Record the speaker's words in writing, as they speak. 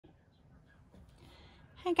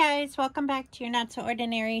Hi guys, welcome back to your Not So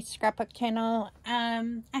Ordinary Scrapbook channel.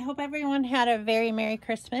 I hope everyone had a very Merry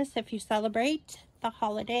Christmas if you celebrate the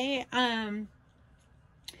holiday.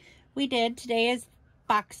 We did. Today is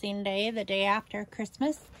Boxing Day, the day after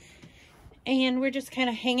Christmas. And we're just kind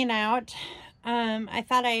of hanging out. I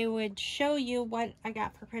thought I would show you what I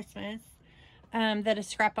got for Christmas that is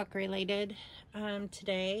scrapbook related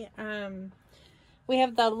today. We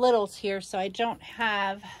have the littles here, so I don't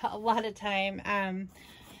have a lot of time.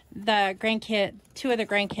 Two of the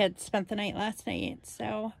grandkids spent the night last night,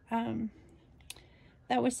 so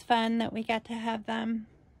that was fun that we got to have them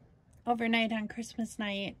overnight on Christmas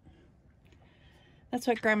night. That's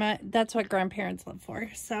what grandparents live for.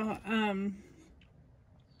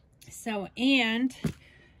 And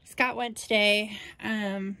Scott went today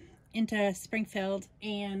into Springfield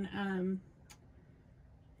and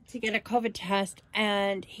to get a COVID test,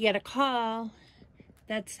 and he got a call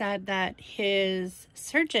that said that his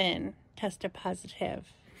surgeon tested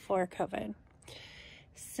positive for COVID.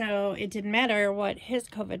 So it didn't matter what his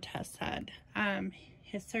COVID test said.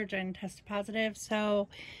 His surgeon tested positive, so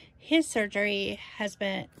his surgery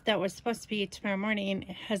that was supposed to be tomorrow morning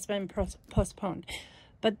has been postponed.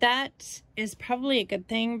 But that is probably a good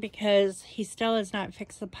thing because he still has not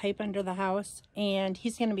fixed the pipe under the house, and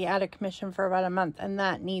he's going to be out of commission for about a month, and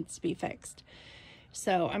that needs to be fixed.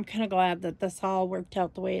 So I'm kind of glad that this all worked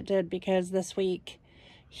out the way it did, because this week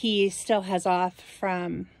he still has off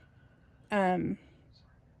from the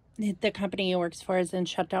company he works for is in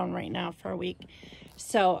shutdown right now for a week.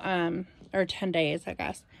 So, or 10 days, I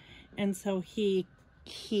guess. And so he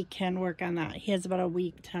can work on that. He has about a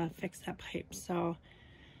week to fix that pipe. So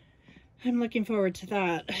I'm looking forward to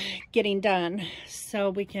that getting done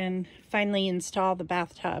so we can finally install the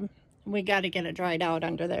bathtub. We got to get it dried out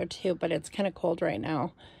under there too, but it's kind of cold right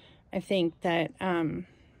now. I think that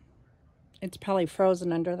it's probably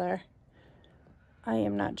frozen under there. I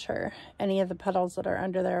am not sure. Any of the puddles that are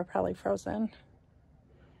under there are probably frozen.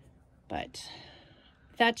 But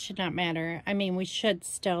that should not matter. I mean, we should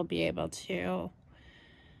still be able to.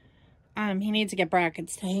 He needs to get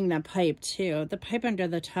brackets to hang that pipe too. The pipe under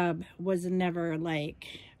the tub was never like,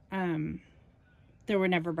 there were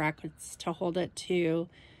never brackets to hold it to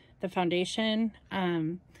the foundation.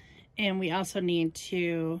 And we also need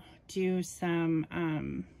to do some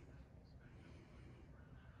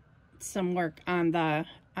work on the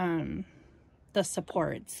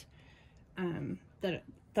supports,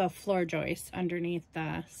 the floor joists underneath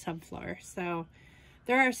the subfloor. So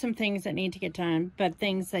there are some things that need to get done, but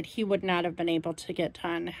things that he would not have been able to get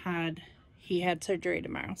done had he had surgery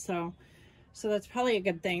tomorrow. So that's probably a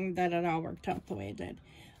good thing that it all worked out the way it did.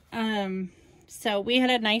 So we had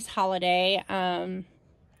a nice holiday. It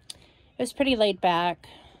was pretty laid back.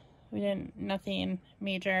 Nothing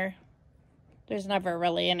major. There's never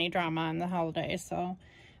really any drama on the holidays, so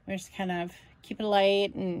we just kind of keep it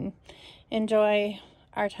light and enjoy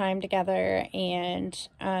our time together. And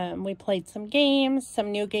we played some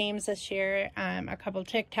new games this year, a couple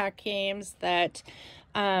TikTok games that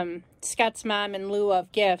Scott's mom, in lieu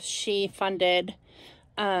of gifts, she funded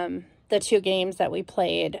the two games that we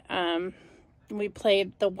played. We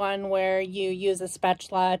played the one where you use a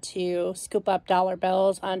spatula to scoop up dollar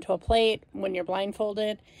bills onto a plate when you're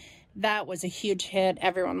blindfolded. That was a huge hit.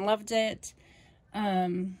 Everyone loved it.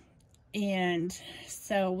 And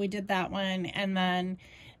so we did that one. And then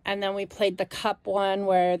we played the cup one,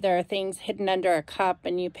 where there are things hidden under a cup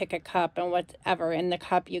and you pick a cup, and whatever in the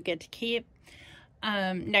cup you get to keep.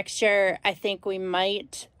 Next year, I think we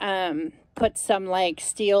might put some like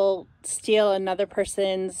steal another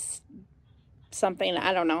person's something.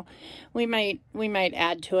 I don't know. We might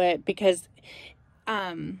add to it, because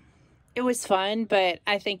it was fun, but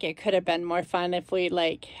I think it could have been more fun if we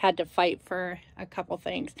like had to fight for a couple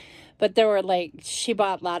things. But there were like, she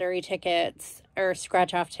bought lottery tickets or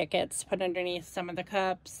scratch off tickets put underneath some of the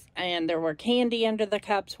cups, and there were candy under the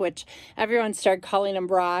cups, which everyone started calling them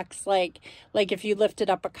rocks. Like if you lifted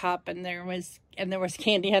up a cup and there was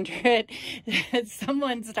candy under it,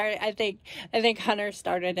 someone started, I think Hunter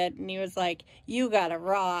started it, and he was like, "You got a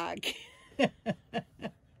rock."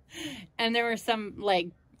 And there were some like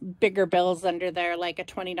bigger bills under there, like a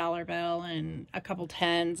 $20 bill and a couple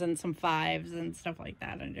 10s and some 5s and stuff like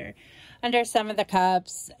that under some of the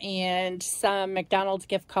cups, and some McDonald's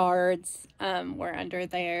gift cards were under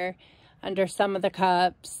there under some of the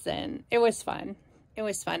cups, and it was fun. It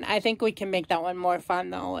was fun. I think we can make that one more fun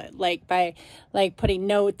though, like by like putting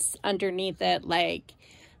notes underneath it, like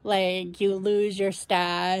you lose your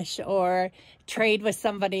stash or trade with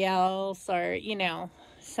somebody else, or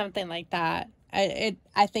something like that.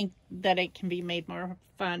 I think that it can be made more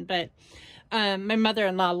fun, but my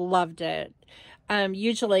mother-in-law loved it.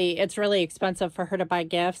 Usually it's really expensive for her to buy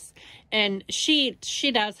gifts, and she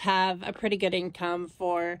does have a pretty good income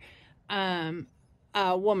for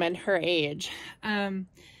a woman her age.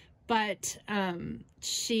 But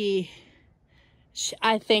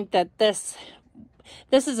I think that this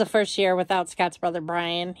is the first year without Scott's brother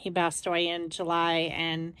Brian. He passed away in July,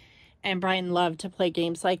 and Brian loved to play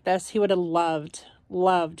games like this. He would have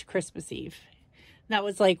loved Christmas Eve. That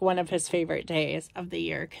was like one of his favorite days of the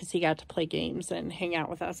year because he got to play games and hang out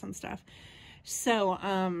with us and stuff. So,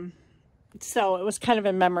 so it was kind of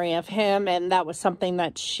in memory of him, and that was something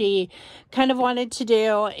that she kind of wanted to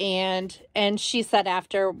do. And she said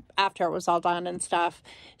after it was all done and stuff,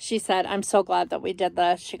 she said, "I'm so glad that we did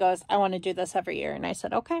this." She goes, "I want to do this every year." And I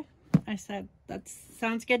said, "Okay." I said, "That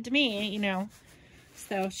sounds good to me," you know.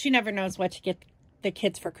 So she never knows what to get the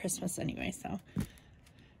kids for Christmas anyway, so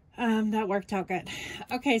that worked out good.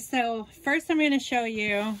 Okay, so first I'm going to show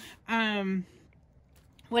you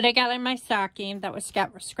what I got in my stocking that was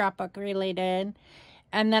scrapbook related.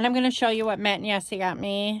 And then I'm going to show you what Matt and Yessie got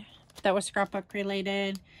me that was scrapbook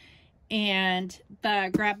related. And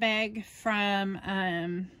the grab bag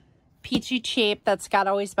from Peachy Cheap that Scott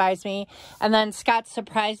always buys me. And then Scott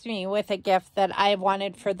surprised me with a gift that I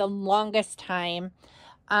wanted for the longest time.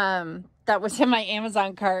 That was in my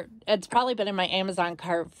Amazon cart. It's probably been in my Amazon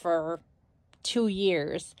cart for 2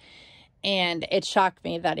 years. And it shocked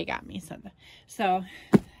me that he got me something. So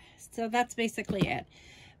that's basically it.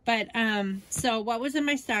 But, so what was in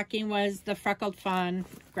my stocking was the Freckled Fawn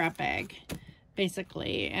grab bag,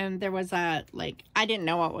 basically. And there was I didn't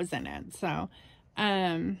know what was in it. So,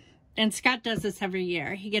 and Scott does this every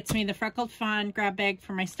year. He gets me the Freckled Fawn grab bag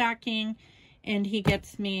for my stocking, and he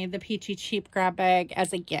gets me the Peachy Cheap grab bag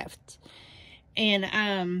as a gift.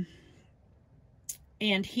 And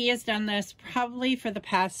he has done this probably for the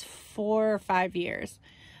past 4 or 5 years.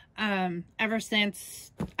 Ever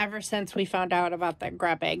since we found out about the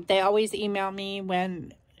grab bag. They always email me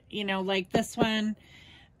when, you know, like this one.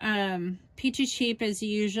 Peachy Cheap is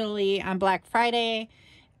usually on Black Friday,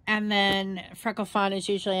 and then Freckled Fawn is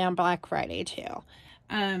usually on Black Friday too.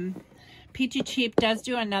 Peachy Cheap does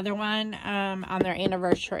do another one on their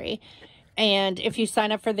anniversary, and if you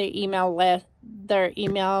sign up for their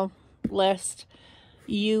email list,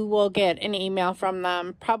 you will get an email from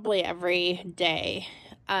them probably every day,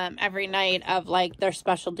 every night, of like their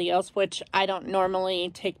special deals, which I don't normally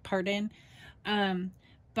take part in,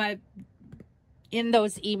 but in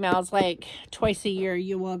those emails, like twice a year,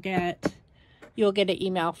 you'll get an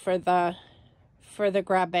email for the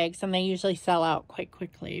grab bags, and they usually sell out quite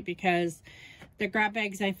quickly because the grab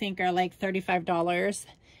bags, I think, are like $35,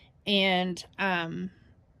 and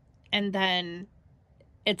then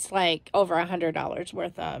it's like over $100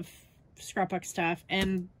 worth of scrapbook stuff,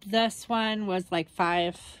 and this one was like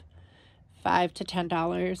 $5 to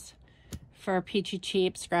 $10 for a Peachy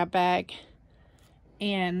Cheap scrap bag,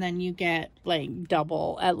 and then you get like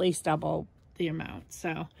at least double the amount.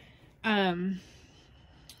 So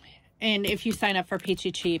and if you sign up for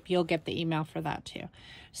Peachy Cheap, you'll get the email for that too.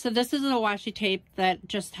 So this is a washi tape that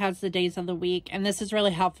just has the days of the week. And this is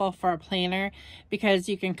really helpful for a planner because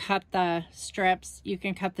you can cut the strips. You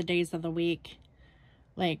can cut the days of the week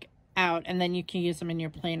like out, and then you can use them in your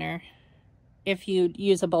planner if you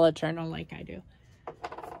use a bullet journal like I do.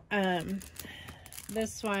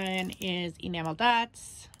 This one is enamel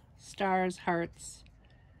dots, stars, hearts,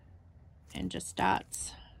 and just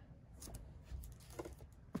dots.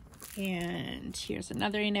 And here's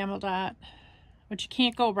another enamel dot, which you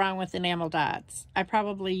can't go wrong with enamel dots. I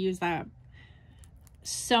probably use that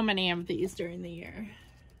so many of these during the year.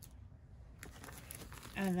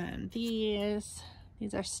 And then these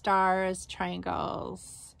are stars,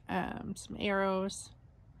 triangles, some arrows,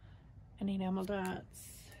 and enamel dots.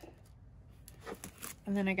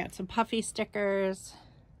 And then I got some puffy stickers.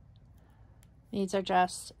 These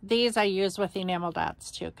I use with enamel dots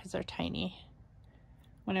too because they're tiny.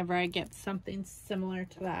 Whenever I get something similar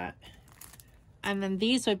to that. And then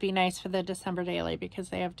these would be nice for the December daily because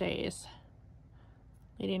they have days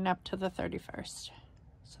leading up to the 31st.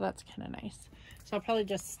 So that's kind of nice. So I'll probably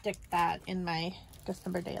just stick that in my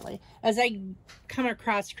December daily. As I come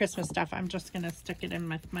across Christmas stuff, I'm just going to stick it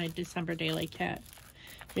in my December daily kit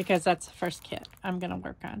because that's the first kit I'm going to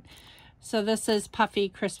work on. So this is puffy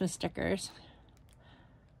Christmas stickers.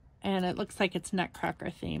 And it looks like it's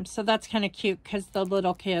Nutcracker themed. So that's kind of cute because the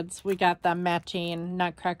little kids, we got them matching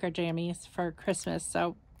Nutcracker jammies for Christmas.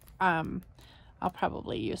 So I'll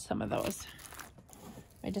probably use some of those.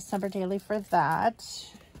 My December daily for that.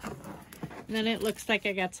 And then it looks like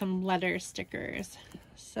I got some letter stickers.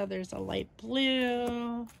 So there's a light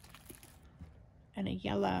blue and a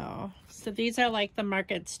yellow. So these are like the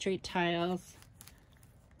Market Street tiles.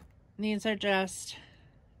 These are just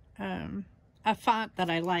a font that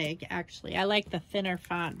I like, actually. I like the thinner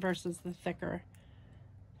font versus the thicker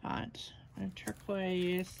font. A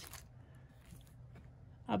turquoise,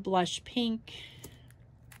 a blush pink,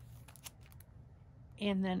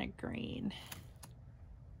 and then a green.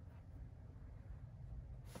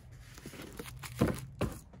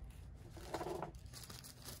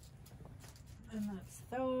 And that's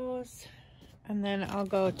those. And then I'll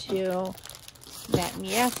go to Matt and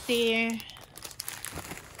Yessie.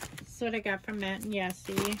 This is what I got from Matt and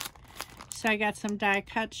Yessie. So I got some die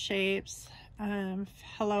cut shapes.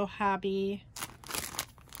 Hello Hobby.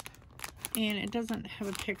 And it doesn't have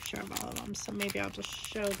a picture of all of them, so maybe I'll just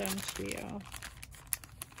show them to you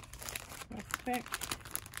real quick.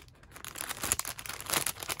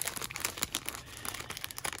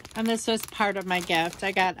 And this was part of my gift.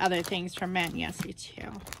 I got other things from Matt and Yessie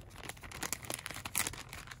too.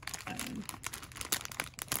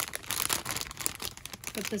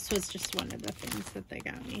 But this was just one of the things that they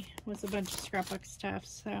got me, was a bunch of scrapbook stuff.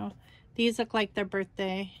 So these look like they're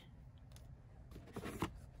birthday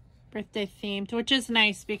themed, which is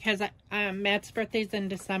nice because Matt's birthday's in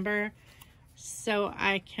December, so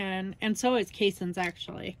I can, and so is Kaysen's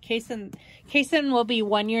actually. Kaysen will be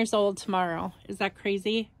 1 year old tomorrow. Is that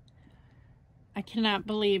crazy? I cannot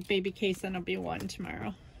believe baby Kaysen will be 1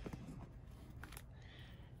 tomorrow.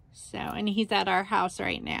 So, and he's at our house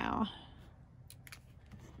right now.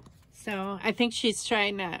 So I think she's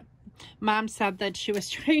trying to, Mom said that she was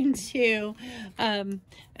trying to,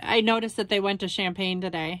 I noticed that they went to Champaign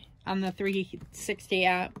today on the 360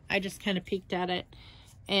 app. I just kind of peeked at it,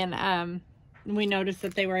 and we noticed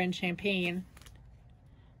that they were in Champaign,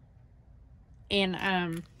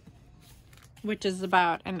 and which is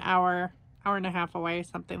about an hour and a half away,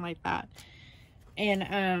 something like that.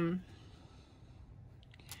 And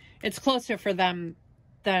it's closer for them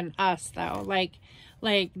than us, though. Like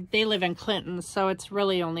they live in Clinton, so it's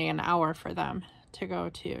really only an hour for them to go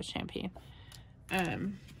to Champaign.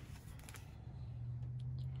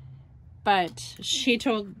 But she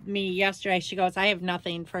told me yesterday, she goes, I have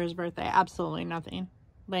nothing for his birthday. Absolutely nothing.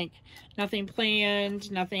 Like, nothing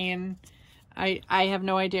planned, nothing. I have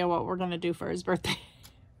no idea what we're going to do for his birthday.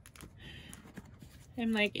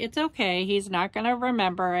 I'm like, it's okay. He's not going to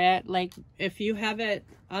remember it. Like, if you have it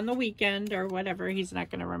on the weekend or whatever, he's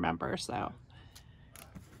not going to remember. So,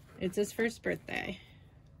 it's his first birthday.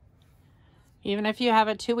 Even if you have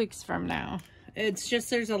it 2 weeks from now. It's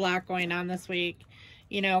just, there's a lot going on this week.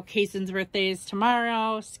 You know, Kaysen's birthday is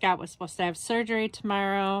tomorrow. Scott was supposed to have surgery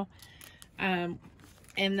tomorrow. And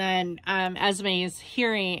then Esme's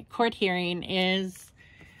court hearing is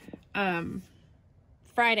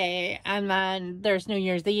Friday. And then there's New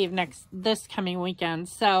Year's Eve this coming weekend.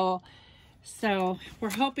 So we're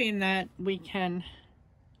hoping that we can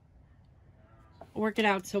work it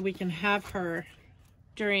out so we can have her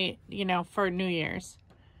during, you know, for New Year's.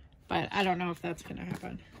 But I don't know if that's going to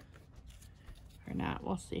happen. Or not.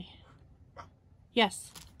 We'll see.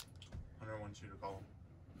 Yes. I don't want you to call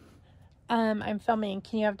him. I'm filming.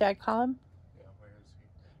 Can you have Dad call him? Yeah, where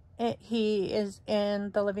is he? He is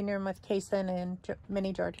in the living room with Kaysen and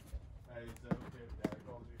Minnie Jordan. Hey, is that okay if Dad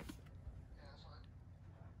calls you? Yeah, that's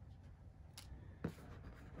fine.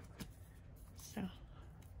 So,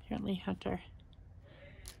 apparently Hunter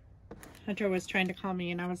was trying to call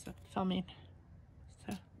me and I was filming.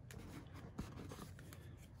 So.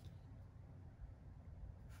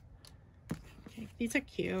 These are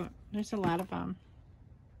cute. There's a lot of them.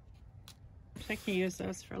 I can use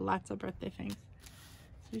those for lots of birthday things. So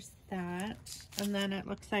there's that. And then it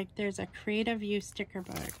looks like there's a Creative You sticker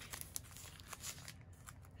book.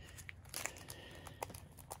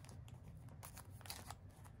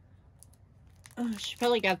 Oh, she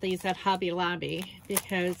probably got these at Hobby Lobby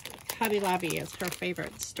because Hobby Lobby is her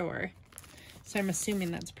favorite store. So I'm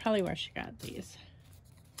assuming that's probably where she got these.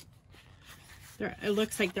 It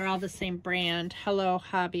looks like they're all the same brand. Hello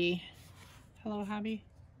Hobby. Hello Hobby?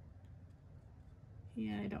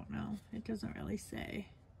 Yeah, I don't know. It doesn't really say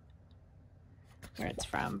where it's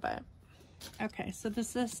from, but okay. So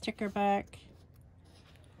this is a sticker book.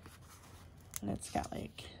 And it's got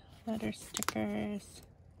like letter stickers.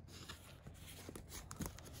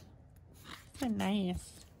 It's a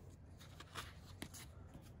nice.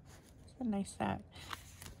 It's a nice set.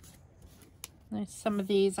 Some of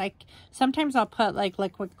these, sometimes I'll put like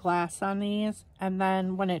liquid glass on these, and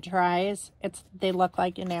then when it dries, they look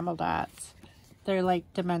like enamel dots. They're like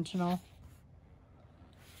dimensional.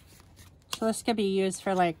 So this could be used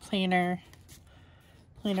for like planner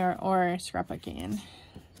cleaner or scrapbooking.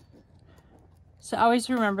 So always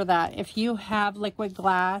remember that if you have liquid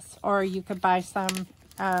glass, or you could buy some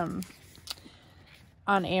on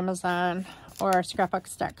Amazon or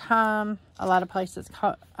scrapbooks.com. A lot of places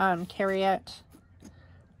carry it.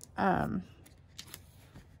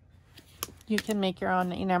 You can make your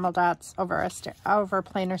own enamel dots over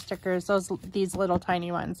planer stickers, these little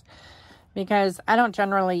tiny ones, because I don't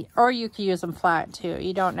generally, or you can use them flat too.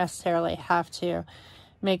 You don't necessarily have to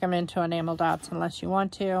make them into enamel dots unless you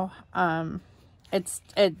want to.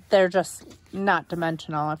 They're just not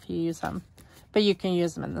dimensional if you use them, but you can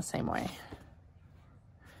use them in the same way.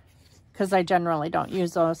 Because I generally don't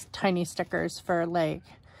use those tiny stickers for like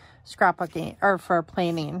scrapbooking or for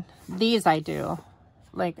planning. These I do.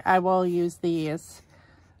 Like I will use these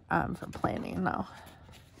for planning though.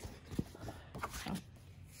 So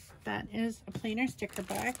that is a planner sticker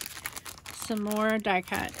book. Some more die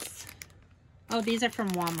cuts. Oh, these are from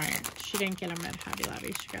Walmart. She didn't get them at Hobby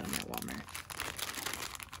Lobby. She got them at Walmart.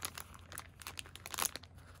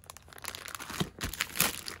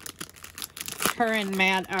 Her and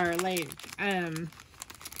Matt are like,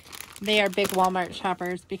 they are big Walmart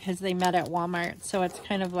shoppers because they met at Walmart. So it's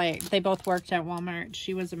kind of like they both worked at Walmart.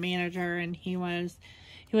 She was a manager and he was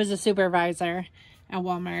a supervisor at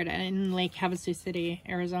Walmart in Lake Havasu City,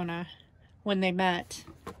 Arizona, when they met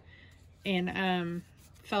and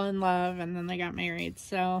fell in love, and then they got married.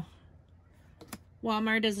 So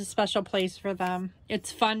Walmart is a special place for them.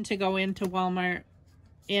 It's fun to go into Walmart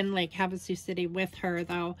in Lake Havasu City with her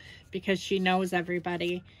though, because she knows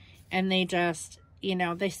everybody, and they just, you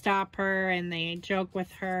know, they stop her and they joke with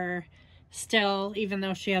her still, even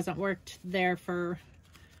though she hasn't worked there for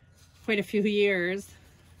quite a few years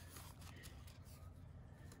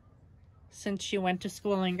since she went to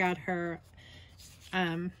school and got her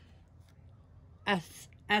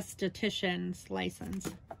esthetician's license,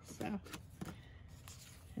 so,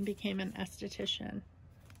 and became an esthetician.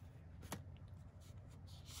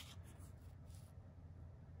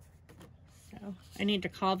 I need to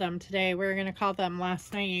call them today. We were going to call them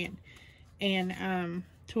last night and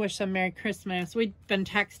to wish them Merry Christmas. We'd been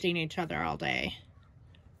texting each other all day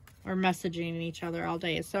or messaging each other all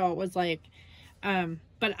day. So it was like,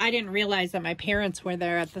 but I didn't realize that my parents were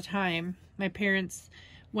there at the time. My parents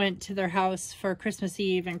went to their house for Christmas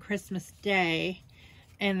Eve and Christmas Day,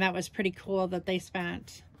 and that was pretty cool that they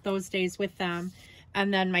spent those days with them.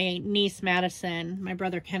 And then my niece Madison, my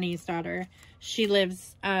brother Kenny's daughter, she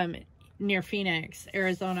lives near Phoenix,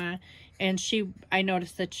 Arizona, and I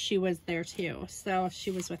noticed that she was there too, so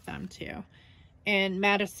she was with them too. And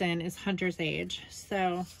Madison is Hunter's age,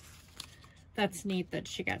 so that's neat that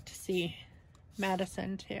she got to see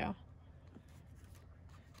Madison too.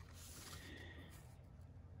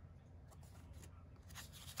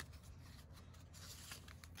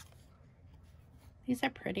 These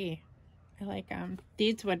are pretty. I like them.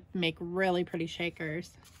 These would make really pretty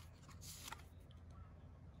shakers.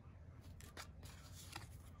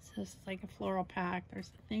 This is like a floral pack. There's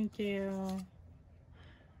a thank you.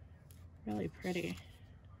 Really pretty.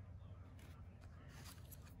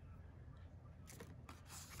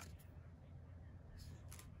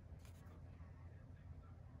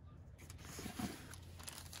 So,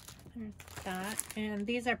 there's that. And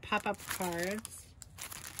these are pop-up cards.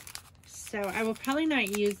 So I will probably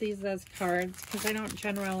not use these as cards because I don't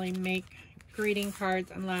generally make greeting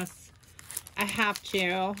cards unless I have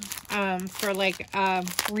to, for like a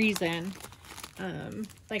reason.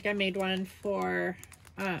 Like I made one for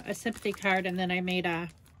a sympathy card, and then I made a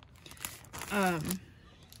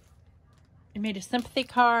sympathy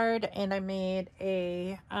card, and I made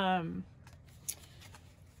a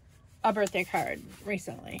birthday card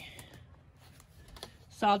recently.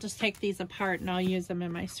 So I'll just take these apart and I'll use them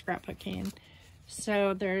in my scrapbooking.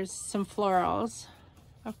 So there's some florals.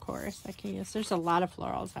 Of course, I can use. There's a lot of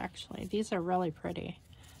florals, actually. These are really pretty.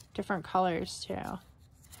 Different colors, too.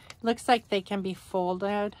 Looks like they can be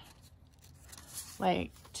folded,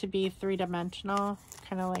 like, to be three-dimensional.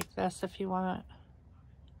 Kind of like this, if you want.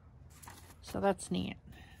 So that's neat.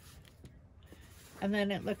 And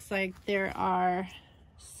then it looks like there are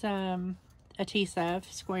some adhesive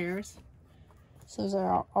squares. So those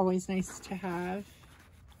are always nice to have.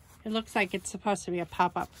 It looks like it's supposed to be a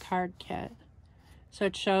pop-up card kit. So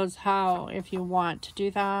it shows how, if you want to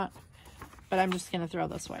do that, but I'm just going to throw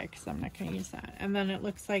this away because I'm not going to use that. And then it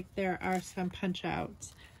looks like there are some punch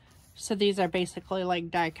outs. So these are basically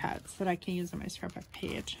like die cuts that I can use on my scrapbook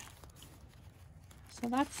page. So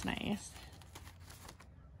that's nice.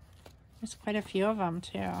 There's quite a few of them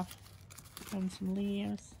too. And some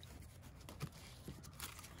leaves.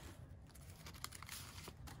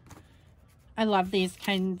 I love these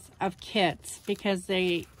kinds of kits because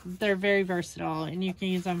they're very versatile and you can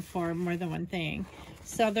use them for more than one thing.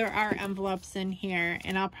 So there are envelopes in here,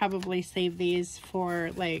 and I'll probably save these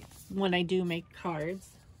for like when I do make cards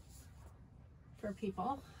for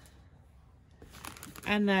people.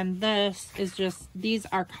 And then this is just, these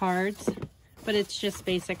are cards, but it's just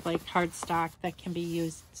basically cardstock that can be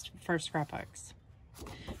used for scrapbooks.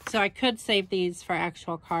 So I could save these for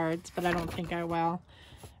actual cards, but I don't think I will.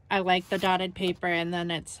 I like the dotted paper, and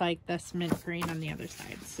then it's like this mint green on the other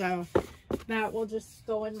side. So that will just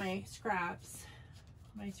go in my scraps,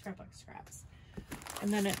 my scrapbook scraps.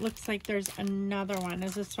 And then it looks like there's another one.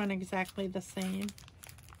 Is this one exactly the same?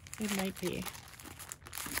 It might be.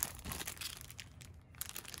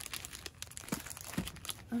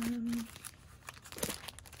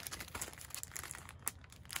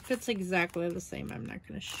 If it's exactly the same, I'm not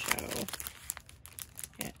going to show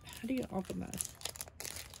it. How do you open this?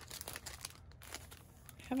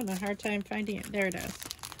 Having a hard time finding it. There it is.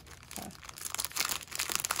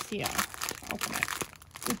 See, I'll open it.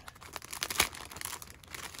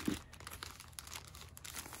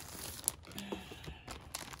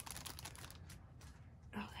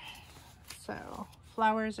 Okay, so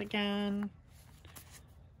flowers again.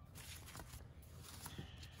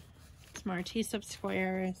 Some more adhesive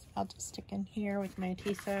squares. I'll just stick in here with my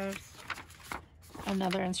adhesives.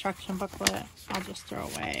 Another instruction booklet I'll just throw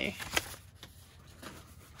away.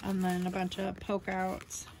 And then a bunch of poke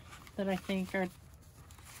outs that I think are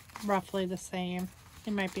roughly the same. They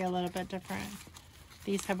might be a little bit different.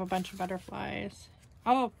 These have a bunch of butterflies.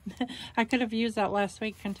 Oh, I could have used that last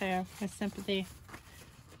week, couldn't I? With sympathy.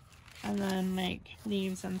 And then like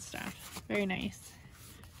leaves and stuff. Very nice.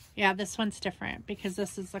 Yeah, this one's different because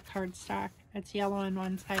this is the cardstock. It's yellow on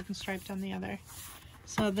one side and striped on the other.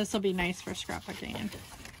 So this will be nice for scrapbooking.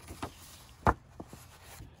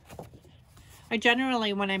 I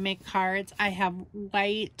generally, when I make cards, I have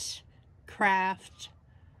white, craft,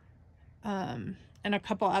 and a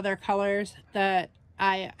couple other colors that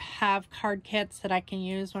I have card kits that I can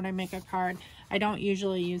use when I make a card. I don't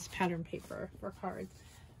usually use pattern paper for cards.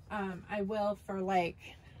 I will for like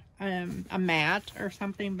a mat or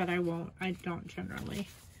something, but I don't generally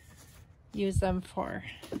use them for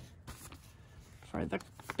the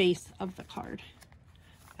base of the card.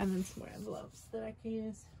 And then some more envelopes that I can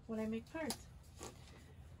use when I make cards.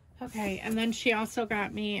 Okay, and then she also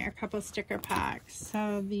got me a couple sticker packs.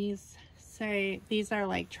 So these are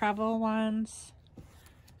like travel ones.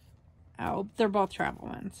 Oh, they're both travel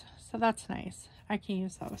ones. So that's nice. I can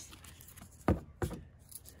use those.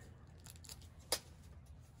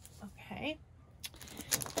 Okay.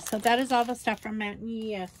 So that is all the stuff from Matt and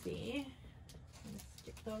Yessie. I'm gonna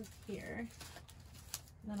stick those here.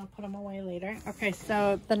 And then I'll put them away later. Okay,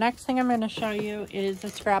 so the next thing I'm going to show you is a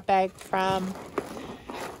scrap bag from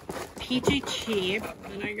Peachy Cheap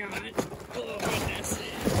that I got. Oh goodness,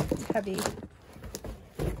 it's heavy.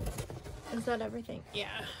 Is that everything? Yeah.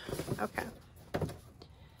 Okay.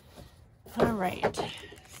 All right.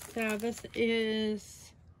 So this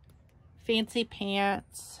is Fancy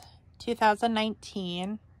Pants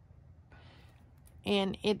 2019,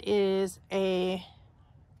 and it is a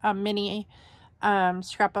mini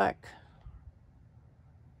scrapbook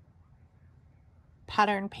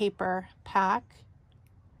pattern paper pack,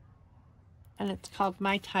 and it's called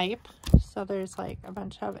My Type. So there's like a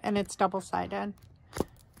bunch of, and it's double-sided,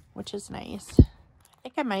 which is nice. I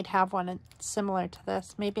think I might have one similar to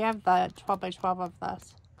this. Maybe I have the 12 by 12 of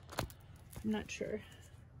this. I'm not sure.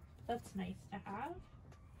 That's nice to have.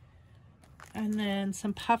 And then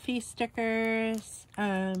some puffy stickers,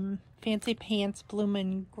 Fancy Pants Bloom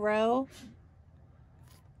and Grow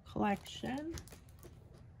collection,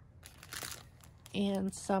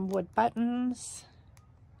 and some wood buttons.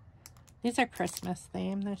 These are Christmas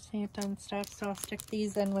themed. They're Santa and stuff, so I'll stick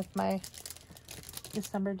these in with my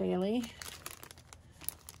December daily.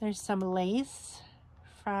 There's some lace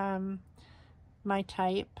from My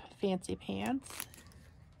Type Fancy Pants.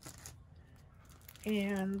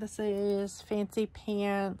 And this is Fancy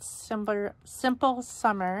Pants Simple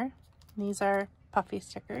Summer. These are puffy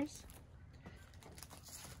stickers.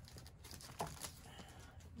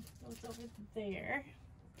 Those over there.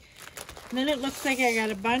 And then it looks like I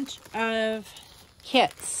got a bunch of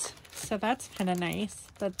kits. So that's kind of nice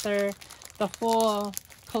that they're the whole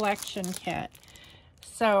collection kit.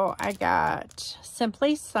 So I got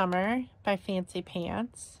Simply Summer by Fancy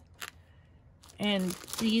Pants. And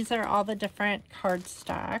these are all the different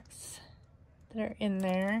cardstocks that are in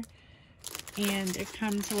there. And it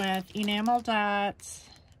comes with enamel dots.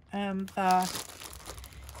 Here,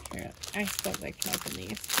 I suppose I can open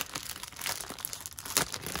these.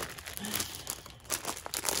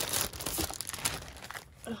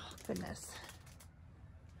 goodness.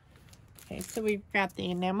 Okay, so we've got the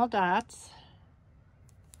enamel dots.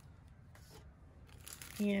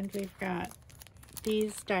 And we've got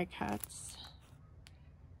these die cuts.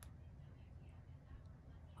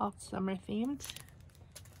 All summer themed.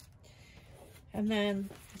 And then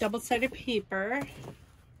double-sided paper,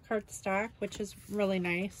 cardstock, which is really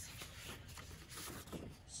nice.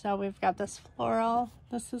 So we've got this floral.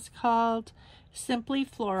 This is called Simply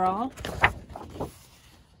Floral.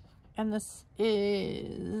 And this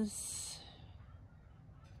is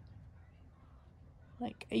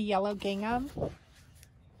like a yellow gingham.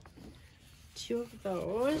 2 of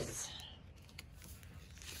those.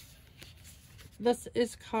 This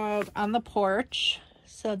is called On the Porch.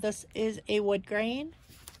 So this is a wood grain.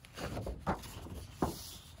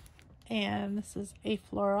 And this is a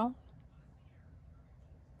floral.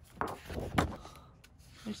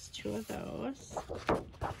 There's 2 of those.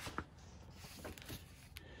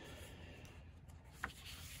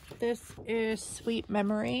 This is Sweet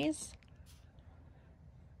Memories.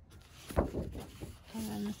 And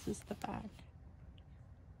then this is the back.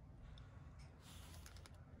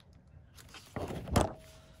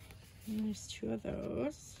 And there's 2 of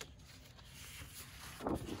those.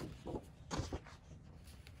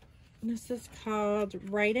 This is called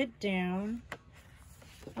Write It Down.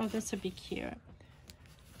 Oh, this would be cute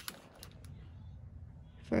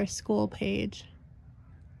for a school page.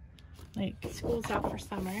 Like, school's out for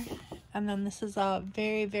summer. And then this is a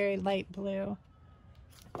very, very light blue.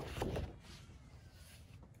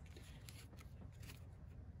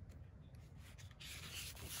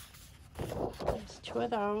 There's 2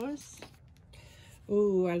 of those.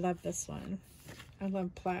 Ooh, I love this one. I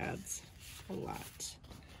love plaids a lot.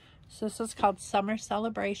 So this is called Summer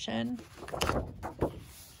Celebration.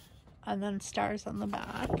 And then stars on the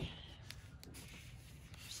back.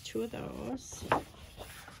 There's 2 of those.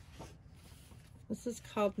 This is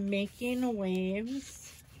called Making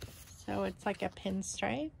Waves. So it's like a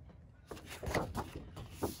pinstripe.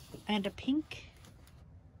 And a pink.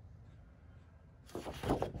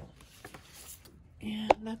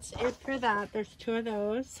 And that's it for that. There's 2 of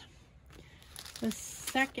those. The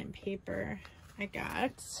second paper I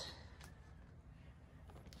got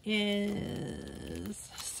is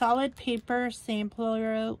Solid Paper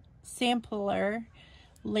Sampler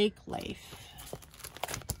Lake Life.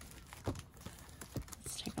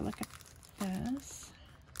 Let's take a look at this.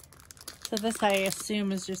 So this, I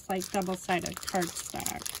assume, is just like double-sided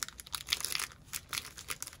cardstock.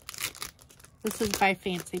 This is by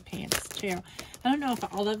Fancy Pants too. I don't know if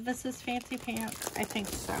all of this is Fancy Pants. I think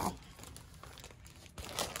so.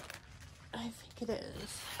 I think it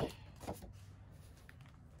is.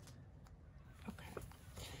 Okay.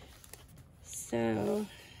 So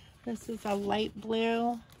this is a light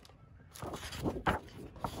blue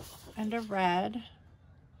and a red.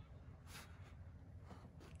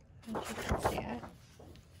 As you can see it.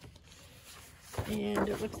 And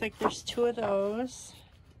it looks like there's 2 of those.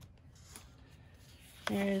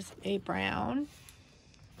 There's a brown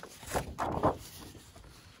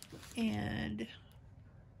and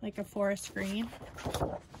like a forest green.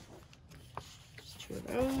 There's 2 of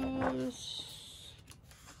those.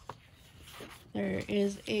 There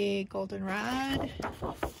is a goldenrod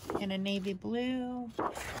and a navy blue.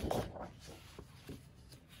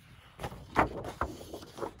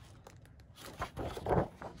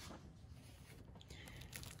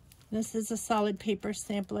 This is a solid paper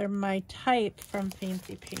sampler, My Type from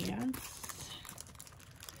Fancy Pants.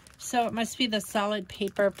 So it must be the solid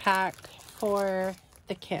paper pack for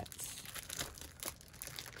the kits.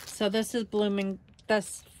 So this is Blooming.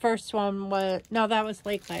 This first one was, no, that was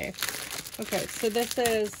Lake Life. Okay, so this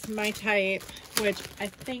is My Type, which I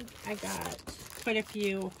think I got quite a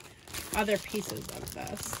few other pieces of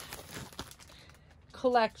this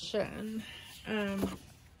collection.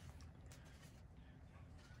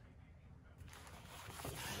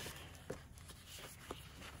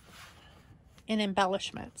 And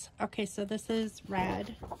embellishments. Okay, so this is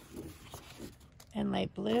red and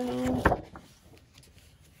light blue.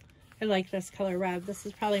 I like this color red. This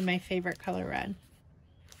is probably my favorite color red.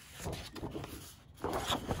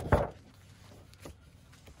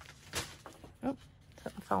 Oh,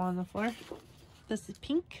 something fell on the floor. This is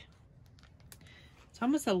pink. It's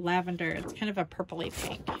almost a lavender. It's kind of a purpley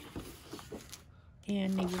pink.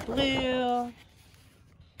 And navy blue.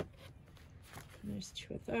 There's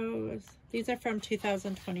 2 of those. These are from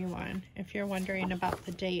 2021, if you're wondering about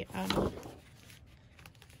the date on them.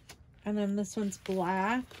 And then this one's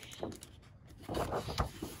black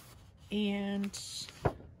and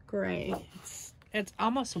gray. It's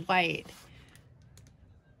almost white.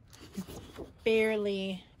 It's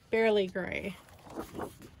barely barely gray.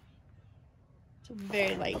 It's a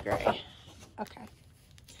very light gray. Okay.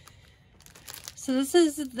 So this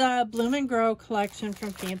is the Bloom and Grow collection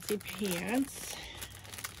from Fancy Pants.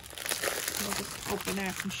 I'll just open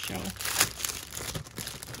it and show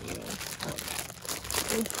you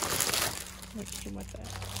what came with it.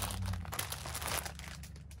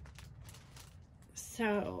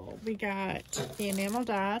 So we got the enamel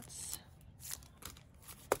dots.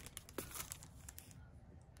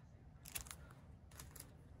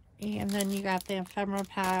 And then you got the ephemera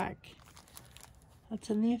pack. What's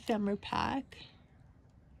in the ephemera pack?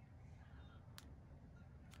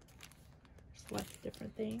 Just lots of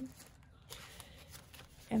different things.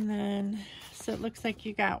 And then, so it looks like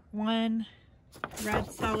you got one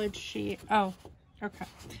red solid sheet. Oh, okay.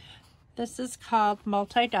 This is called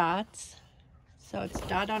multi-dots. So it's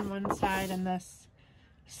dot on one side and this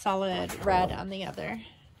solid red on the other.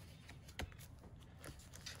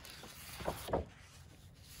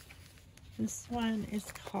 This one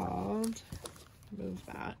is called, move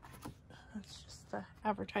that, that's just the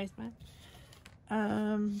advertisement.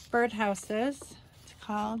 Birdhouses, it's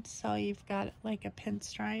called. So you've got like a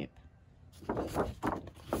pinstripe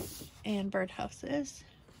and birdhouses.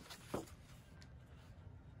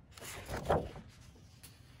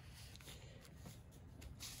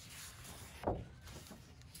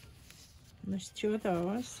 And there's two of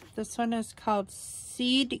those. This one is called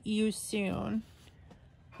Seed You Soon.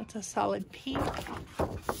 It's a solid pink.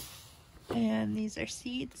 And these are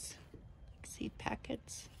seeds, like seed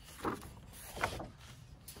packets.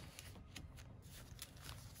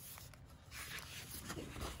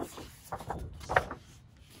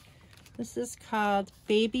 This is called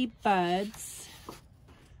Baby Buds.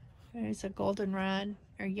 There's a goldenrod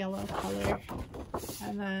or yellow color.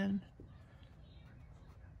 And then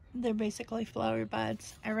they're basically flower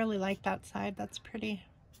buds. I really like that side. That's pretty.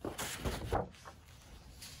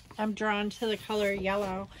 I'm drawn to the color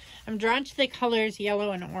yellow. I'm drawn to the colors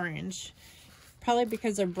yellow and orange. Probably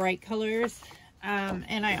because they're bright colors.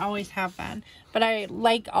 And I always have been. But I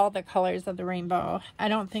like all the colors of the rainbow. I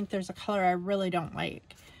don't think there's a color I really don't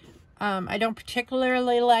like. I don't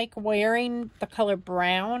particularly like wearing the color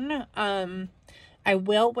brown. I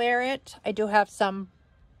will wear it. I do have some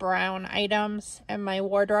brown items in my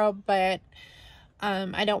wardrobe, but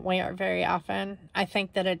I don't wear it very often. I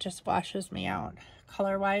think that it just washes me out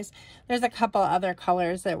color wise. There's a couple other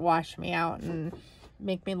colors that wash me out and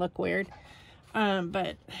make me look weird,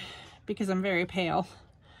 but because I'm very pale.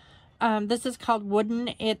 This is called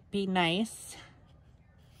Wouldn't It Be Nice?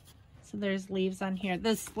 So there's leaves on here.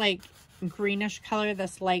 This like greenish color,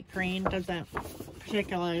 this light green, doesn't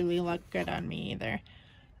particularly look good on me either.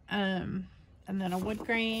 And then a wood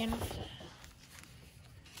grain.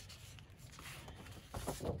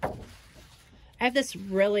 I have this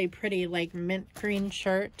really pretty like mint green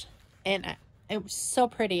shirt, and it was so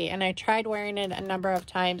pretty, and I tried wearing it a number of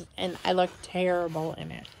times and I looked terrible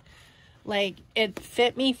in it. Like, it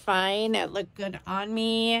fit me fine, it looked good on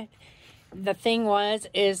me. The thing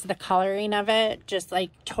is the coloring of it just like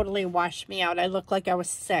totally washed me out. I looked like I was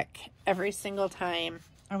sick every single time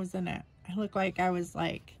I was in it. I looked like I was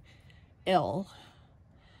like ill.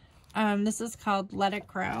 This is called Let It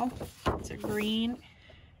Grow. It's a green,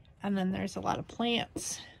 and then there's a lot of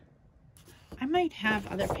plants. I might have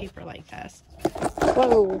other paper like this.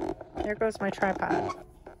 Whoa, there goes my tripod.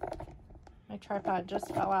 My tripod just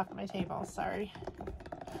fell off my table, sorry.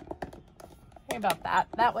 Sorry about that.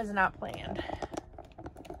 That was not planned.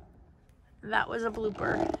 That was a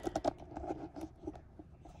blooper.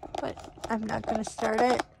 But I'm not going to start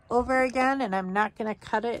it over again, and I'm not going to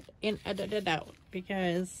cut it and edit it out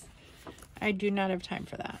because I do not have time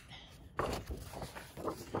for that.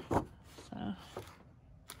 So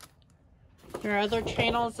there are other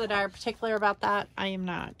channels that are particular about that. I am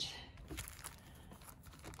not.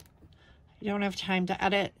 I don't have time to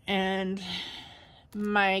edit, and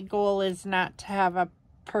my goal is not to have a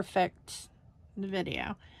perfect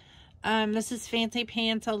video. This is Fancy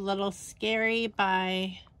Pants A Little Scary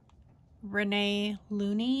by Renee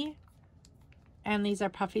Looney. And these are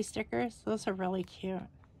puffy stickers. Those are really cute.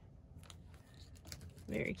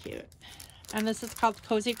 Very cute. And this is called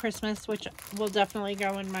Cozy Christmas, which will definitely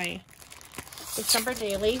go in my December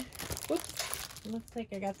daily. Whoops. Looks like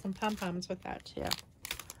I got some pom-poms with that too.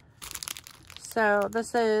 So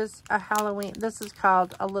this is a Halloween. This is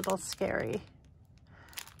called A Little Scary.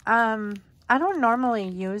 I don't normally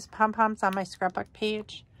use pom-poms on my scrapbook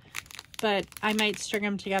page, but I might string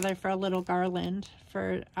them together for a little garland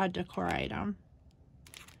for a decor item.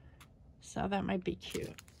 So that might be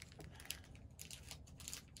cute.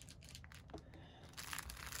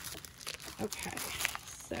 Okay,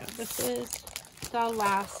 So this is the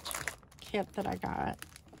last kit that I got.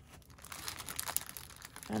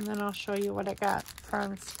 And then I'll show you what I got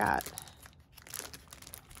from Scott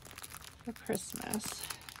for Christmas.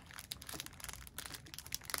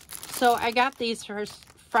 So I got these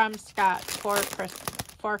from Scott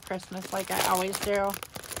for Christmas, like I always do.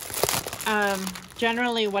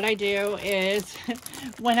 Generally what I do is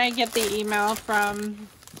when I get the email from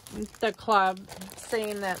the club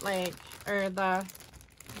saying that, like, or the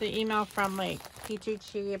email from like Peachy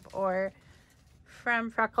Cheap or from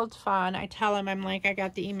Freckled Fawn, I tell him, I'm like, I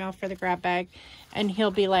got the email for the grab bag, and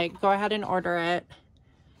he'll be like, go ahead and order it.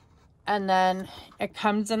 And then it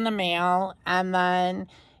comes in the mail, and then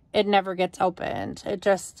it never gets opened. It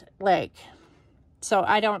just, like, so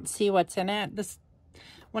I don't see what's in it.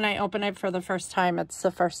 When I open it for the first time, it's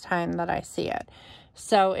the first time that I see it.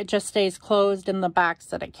 So it just stays closed in the box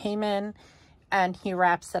that it came in, and he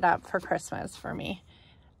wraps it up for Christmas for me.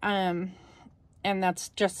 And that's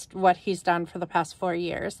just what he's done for the past 4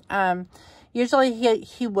 years. Usually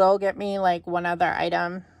he will get me like one other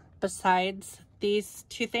item besides these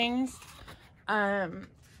two things. But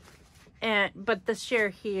this year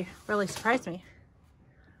he really surprised me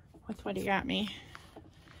with what he got me.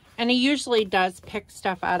 And he usually does pick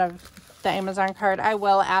stuff out of the Amazon cart. I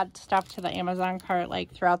will add stuff to the Amazon cart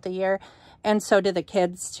like throughout the year. And so do the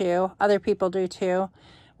kids too. Other people do too.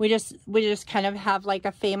 We just kind of have like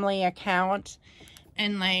a family account,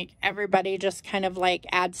 and like everybody just kind of like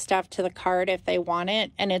adds stuff to the cart if they want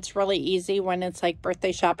it. And it's really easy when it's like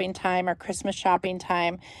birthday shopping time or Christmas shopping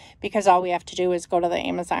time, because all we have to do is go to the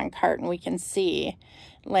Amazon cart and we can see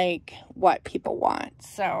like what people want.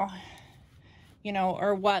 So, you know,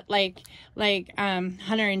 or what like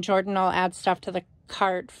Hunter and Jordan will add stuff to the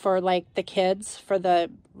cart for like the kids, for the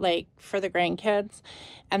grandkids,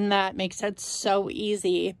 and that makes it so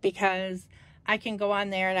easy because I can go on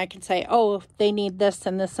there and I can say, oh, they need this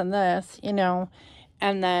and this and this, you know,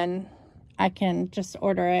 and then I can just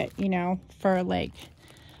order it, you know, for like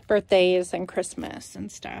birthdays and Christmas and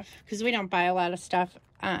stuff, because we don't buy a lot of stuff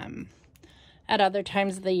at other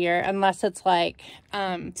times of the year, unless it's like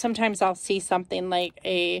sometimes I'll see something like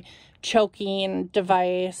a choking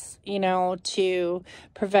device, you know, to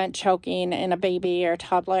prevent choking in a baby or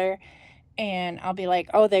toddler, and I'll be like,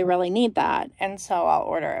 oh, they really need that, and so I'll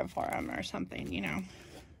order it for them or something, you know.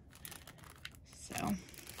 So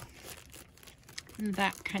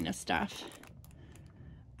that kind of stuff.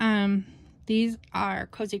 These are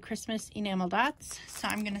Cozy Christmas enamel dots, so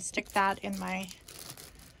I'm gonna stick that in my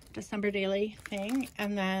December daily thing.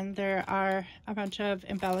 And then there are a bunch of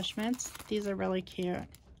embellishments. These are really cute.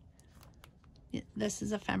 This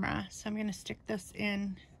is ephemera, so I'm gonna stick this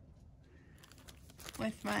in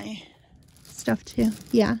with my stuff too.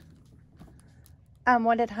 Yeah.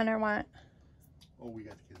 What did Hunter want? Oh, we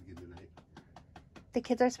got the kids again tonight. The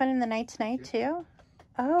kids are spending the night tonight too?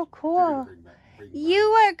 Oh, cool. You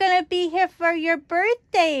are gonna be here for your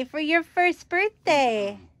birthday, for your first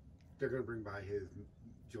birthday. They're gonna bring by his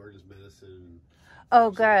George's medicine.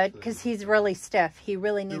 Oh, good, because he's really stiff. He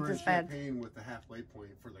really needs his meds. Champagne with the halfway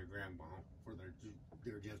point for their grandma, for their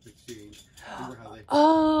gift exchange.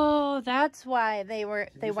 Oh, that's why they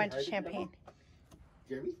went to Champagne.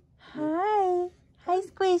 Jeremy? Hi,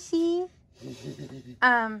 Squishy.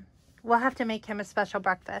 We'll have to make him a special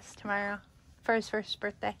breakfast tomorrow for his first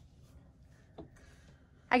birthday.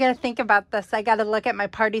 I gotta think about this. I gotta look at my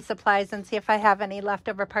party supplies and see if I have any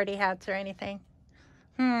leftover party hats or anything.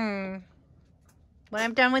 When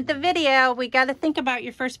I'm done with the video, we got to think about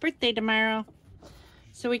your first birthday tomorrow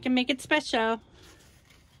so we can make it special.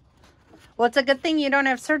 Well, it's a good thing you don't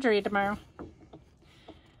have surgery tomorrow.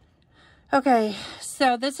 Okay,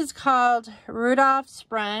 so this is called Rudolph's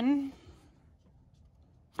Run.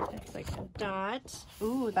 It's like a dot.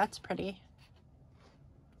 Ooh, that's pretty.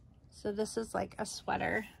 So this is like a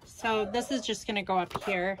sweater. So this is just going to go up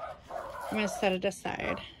here. I'm going to set it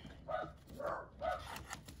aside.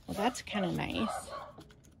 Well, that's kind of nice.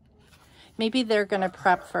 Maybe they're going to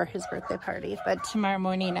prep for his birthday party, but tomorrow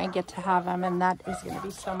morning I get to have him, and that is going to be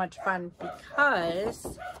so much fun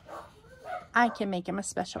because I can make him a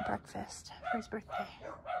special breakfast for his birthday.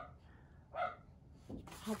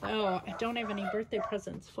 Although I don't have any birthday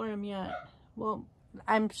presents for him yet. Well,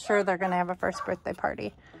 I'm sure they're going to have a first birthday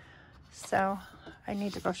party, so I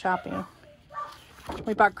need to go shopping.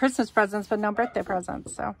 We bought Christmas presents, but no birthday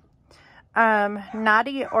presents, so.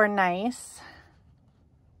 Naughty or nice.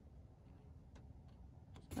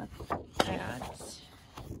 That's that.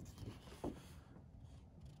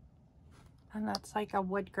 And that's like a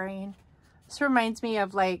wood grain. This reminds me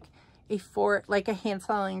of like a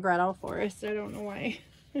Hansel and Gretel forest. I don't know why.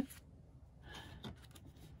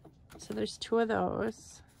 So there's 2 of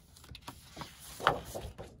those.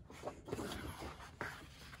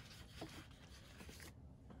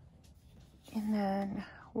 And then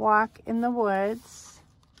Walk in the Woods.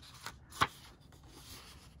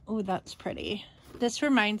 Oh, that's pretty. This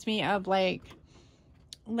reminds me of like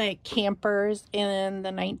campers in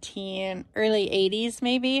the early 80s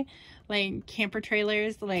maybe. Like camper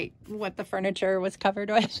trailers, like what the furniture was covered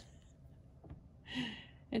with.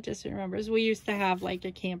 It just remembers. We used to have like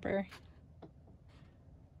a camper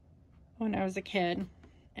when I was a kid.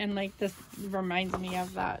 And like this reminds me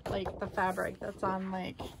of that, like the fabric that's on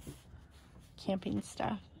like camping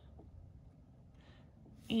stuff.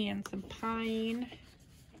 And some pine.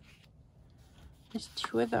 There's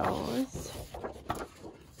 2 of those.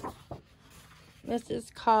 This is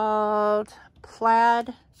called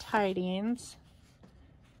Plaid Tidings.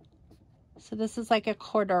 So this is like a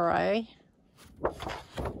corduroy.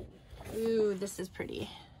 Ooh, this is pretty.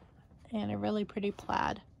 And a really pretty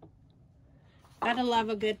plaid. Gotta love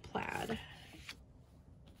a good plaid.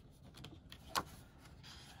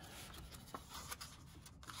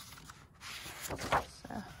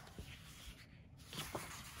 So,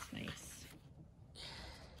 it's nice.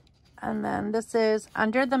 And then this is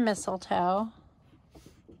Under the Mistletoe.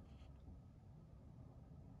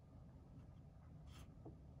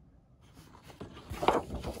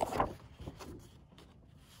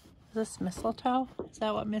 Is this mistletoe? Is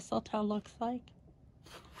that what mistletoe looks like?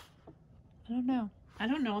 I don't know. I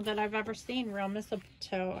don't know that I've ever seen real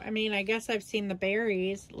mistletoe. I mean, I guess I've seen the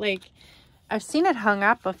berries. Like, I've seen it hung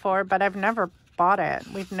up before, but I've never bought it.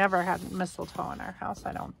 We've never had mistletoe in our house,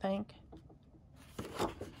 I don't think.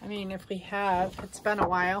 I mean, if we have, it's been a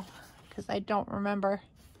while because I don't remember.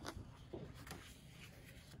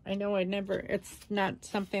 I know it's not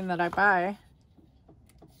something that I buy.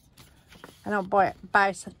 I don't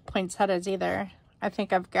buy poinsettias either. I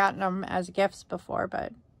think I've gotten them as gifts before,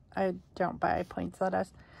 but I don't buy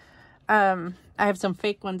poinsettias. I have some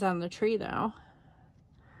fake ones on the tree though.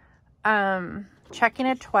 Checking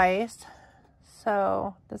it twice.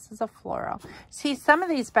 So this is a floral. See, some of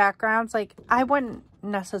these backgrounds, like I wouldn't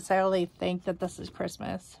necessarily think that this is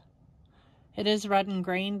Christmas. It is red and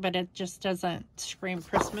green, but it just doesn't scream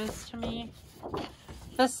Christmas to me.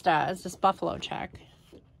 This does, this buffalo check.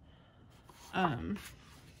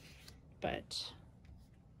 But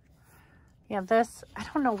yeah, this, I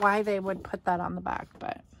don't know why they would put that on the back,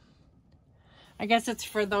 but I guess it's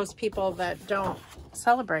for those people that don't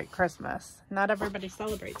celebrate Christmas. Not everybody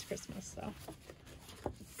celebrates Christmas, so.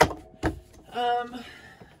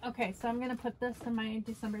 Okay, so I'm going to put this in my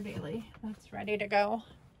December daily. That's ready to go.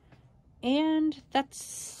 And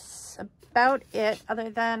that's about it, other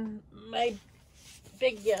than my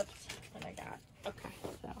big gifts that I got. Okay,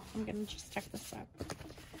 so I'm going to just stick this up.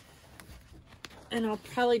 And I'll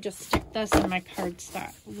probably just stick this in my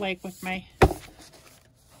cardstock, like with my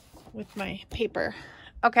paper.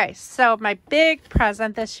 Okay, so my big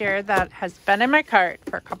present this year that has been in my cart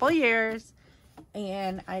for a couple of years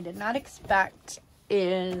and I did not expect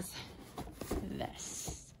is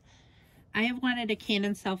this. I have wanted a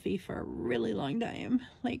Canon selfie for a really long time.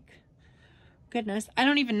 Like, goodness, I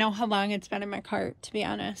don't even know how long it's been in my cart, to be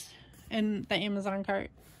honest, in the Amazon cart.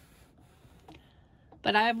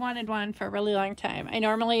 But I've wanted one for a really long time. I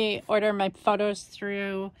normally order my photos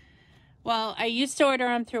through, well, I used to order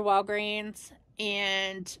them through Walgreens,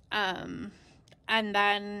 and then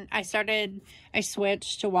I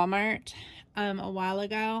switched to Walmart a while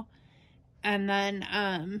ago, and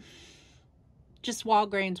then just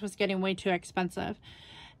Walgreens was getting way too expensive.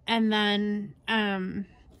 And then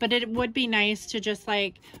but it would be nice to just,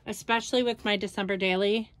 like, especially with my December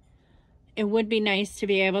daily, it would be nice to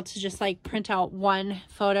be able to just like print out one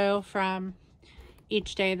photo from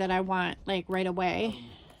each day that I want, like, right away.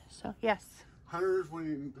 So yes. Hunter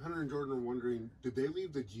and Jordan are wondering, did they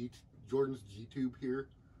leave the Jordan's G tube here?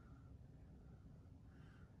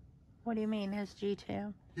 What do you mean, his G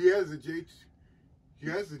tube? He has a J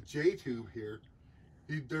tube here.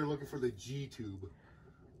 They're looking for the G tube.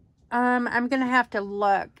 I'm gonna have to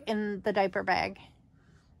look in the diaper bag.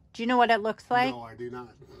 Do you know what it looks like? No, I do not.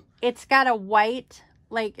 It's got a white,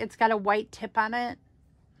 like, it's got a white tip on it.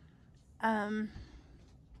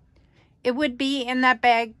 It would be in that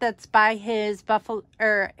bag that's by his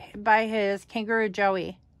by his Kangaroo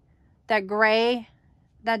Joey. That gray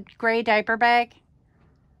diaper bag.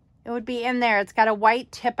 It would be in there. It's got a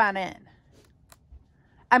white tip on it.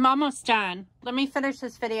 I'm almost done. Let me finish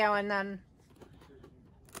this video and then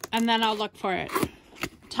I'll look for it.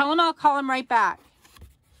 Tell him I'll call him right back.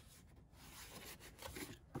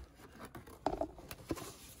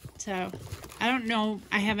 So, I don't know.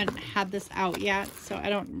 I haven't had this out yet, so I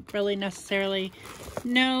don't really necessarily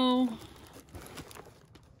know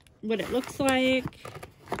what it looks like.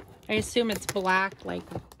 I assume it's black, like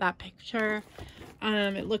that picture.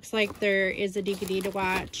 It looks like there is a DVD to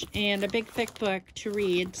watch and a big thick book to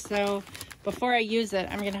read. So before I use it,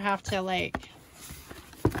 I'm going to have to like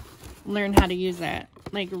learn how to use it.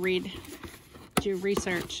 Like read, do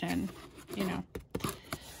research and, you know,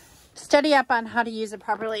 study up on how to use it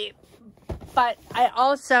properly. But I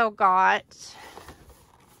also got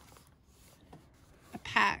a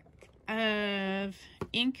pack of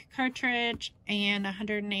ink cartridge and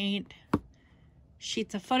 108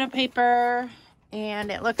 sheets of photo paper.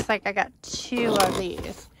 And it looks like I got 2 of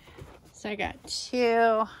these. So I got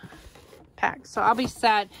 2 packs. So I'll be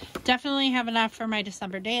set. Definitely have enough for my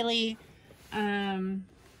December daily. And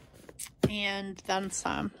then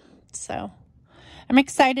some. So I'm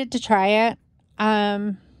excited to try it.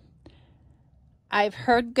 I've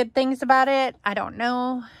heard good things about it. I don't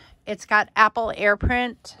know. It's got Apple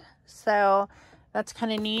AirPrint. So that's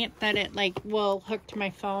kind of neat that it like will hook to my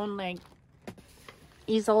phone like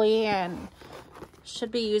easily and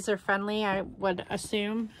should be user friendly, I would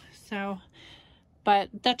assume. So, but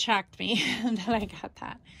that shocked me that I got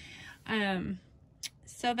that.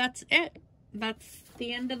 So that's it. That's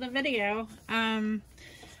the end of the video. I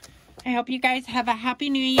hope you guys have a happy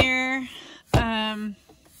new year.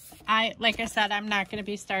 Like I said, I'm not going to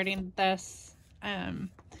be starting this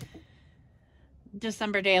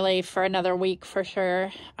December daily for another week for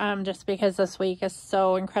sure. Just because this week is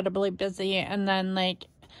so incredibly busy. And then like,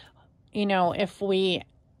 you know, if we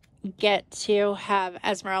get to have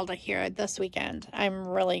Esmeralda here this weekend, I'm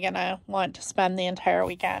really going to want to spend the entire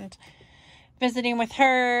weekend visiting with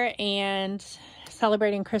her and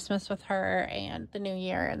celebrating Christmas with her and the New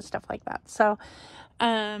Year and stuff like that. So,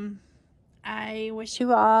 I wish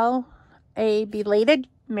you all a belated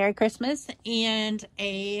Merry Christmas and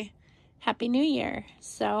a Happy New Year.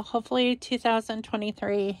 So hopefully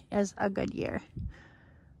 2023 is a good year.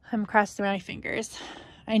 I'm crossing my fingers.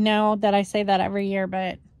 I know that I say that every year,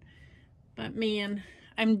 but man,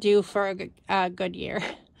 I'm due for a good year.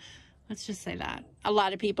 Let's just say that. A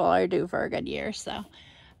lot of people are due for a good year. So,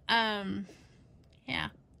 yeah.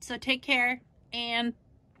 So take care and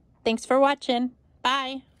thanks for watching.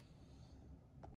 Bye.